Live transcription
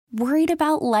Worried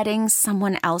about letting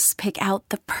someone else pick out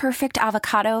the perfect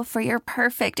avocado for your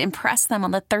perfect impress them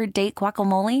on the third date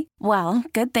guacamole? Well,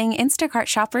 good thing Instacart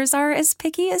shoppers are as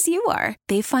picky as you are.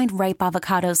 They find ripe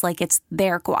avocados like it's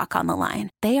their guac on the line.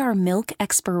 They are milk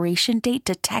expiration date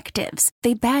detectives.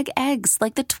 They bag eggs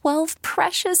like the 12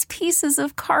 precious pieces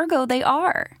of cargo they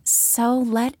are. So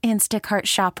let Instacart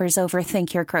shoppers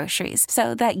overthink your groceries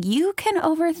so that you can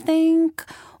overthink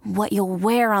what you'll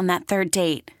wear on that third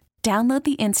date. Download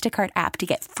the Instacart app to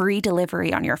get free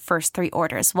delivery on your first 3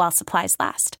 orders while supplies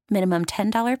last. Minimum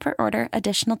 $10 per order.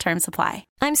 Additional terms apply.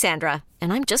 I'm Sandra,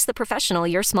 and I'm just the professional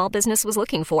your small business was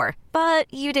looking for.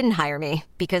 But you didn't hire me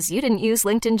because you didn't use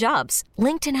LinkedIn Jobs.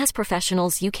 LinkedIn has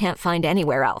professionals you can't find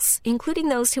anywhere else, including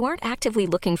those who aren't actively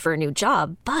looking for a new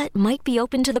job, but might be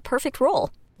open to the perfect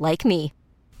role, like me.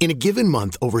 In a given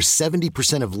month, over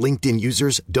 70% of LinkedIn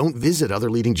users don't visit other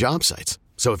leading job sites.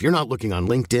 So if you're not looking on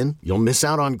LinkedIn, you'll miss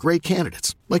out on great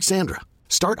candidates like Sandra.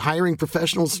 Start hiring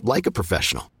professionals like a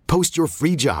professional. Post your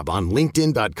free job on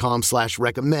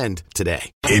linkedin.com/recommend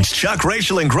today. It's Chuck,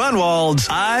 Rachael, and Grunwald.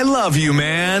 I love you,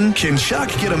 man. Can Chuck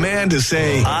get a man to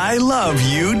say, I love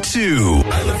you, too?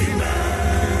 I love you, man.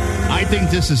 I think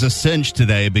this is a cinch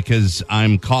today because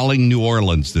I'm calling New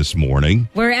Orleans this morning,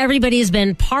 where everybody's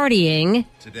been partying.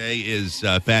 Today is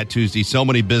Fat Tuesday. So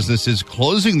many businesses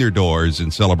closing their doors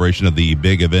in celebration of the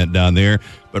big event down there.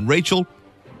 But Rachael,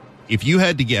 if you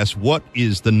had to guess, what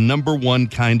is the number one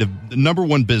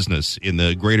business in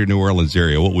the greater New Orleans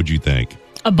area, what would you think?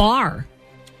 A bar.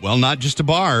 Well, not just a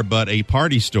bar, but a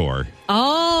party store.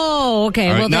 Oh, okay.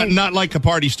 Right? Well, not like a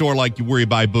party store like where you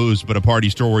buy booze, but a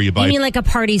party store where you buy... You mean like a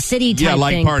Party City type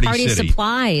like thing? Party Party City.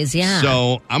 supplies, yeah.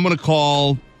 So I'm going to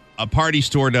call a party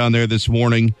store down there this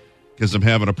morning because I'm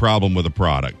having a problem with a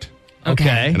product.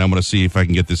 Okay. And I'm going to see if I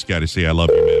can get this guy to say I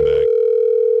love you, man, back.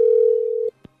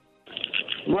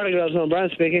 Mardi Gras,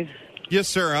 Brian speaking. Yes,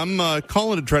 sir. I'm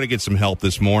calling to try to get some help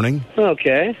this morning.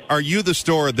 Okay. Are you the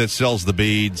store that sells the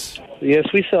beads? Yes,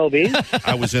 we sell beads.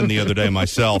 I was in the other day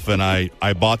myself, and I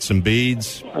bought some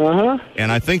beads. Uh-huh.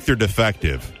 And I think they're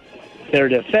defective. They're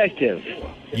defective.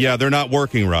 Yeah, they're not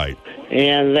working right.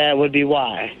 And that would be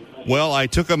why? Well, I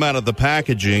took them out of the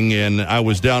packaging, and I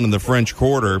was down in the French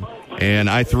Quarter, and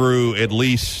I threw at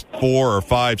least 4 or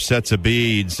 5 sets of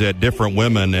beads at different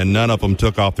women, and none of them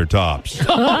took off their tops. You should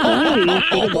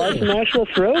have bought some actual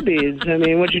throw beads. I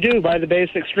mean, what'd you do, buy the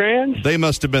basic strands? They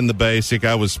must have been the basic.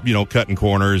 I was, cutting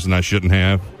corners, and I shouldn't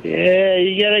have. Yeah,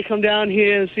 you gotta come down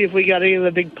here and see if we got any of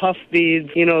the big puff beads,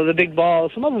 the big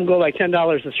balls. Some of them go like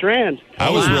 $10 a strand.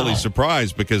 I was really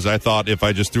surprised because I thought if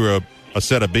I just threw a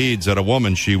set of beads at a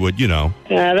woman, she would, Yeah,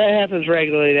 that happens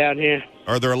regularly down here.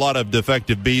 Are there a lot of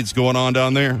defective beads going on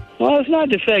down there? Well, it's not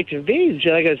defective beads.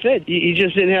 Like I said, you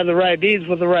just didn't have the right beads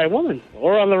with the right woman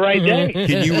or on the right day.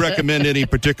 Can you recommend any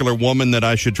particular woman that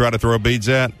I should try to throw beads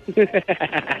at? The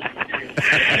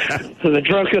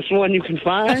drunkest one you can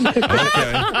find. Okay.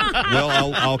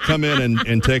 Well, I'll come in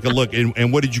and take a look.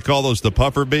 And what did you call those, the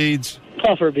puffer beads?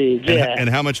 Puffer beads, yeah. And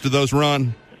how much do those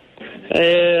run?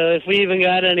 If we even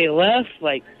got any left,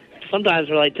 sometimes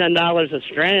they're like $10 a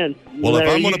strand. Well, if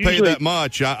I'm going to pay that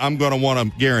much, I'm going to want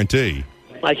a guarantee.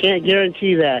 I can't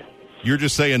guarantee that. You're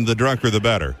just saying the drunker the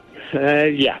better.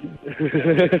 Yeah.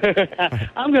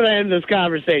 I'm going to end this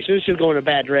conversation. This is going in a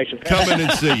bad direction. Come in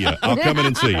and see you. I'll come in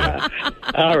and see you.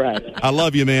 All right. I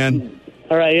love you, man.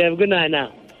 All right. You have a good night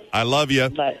now. I love you.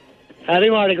 Bye. Happy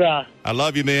Mardi Gras. I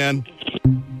love you, man.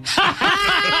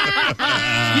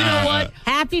 You know what?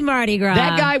 Happy Mardi Gras.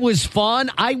 That guy was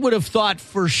fun. I would have thought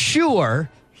for sure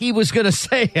he was going to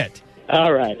say it.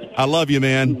 All right. I love you,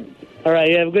 man. All right.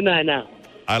 You have a good night now.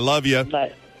 I love you.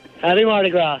 Bye. Happy Mardi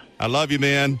Gras. I love you,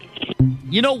 man.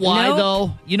 You know why,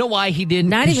 though? You know why he didn't?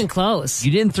 Not even close.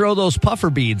 You didn't throw those puffer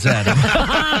beads at him.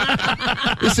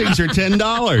 These things are $10.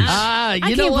 I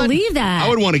can't believe that. I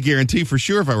would want to guarantee for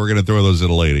sure if I were going to throw those at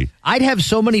a lady. I'd have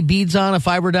so many beads on if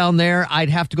I were down there, I'd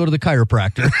have to go to the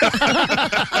chiropractor.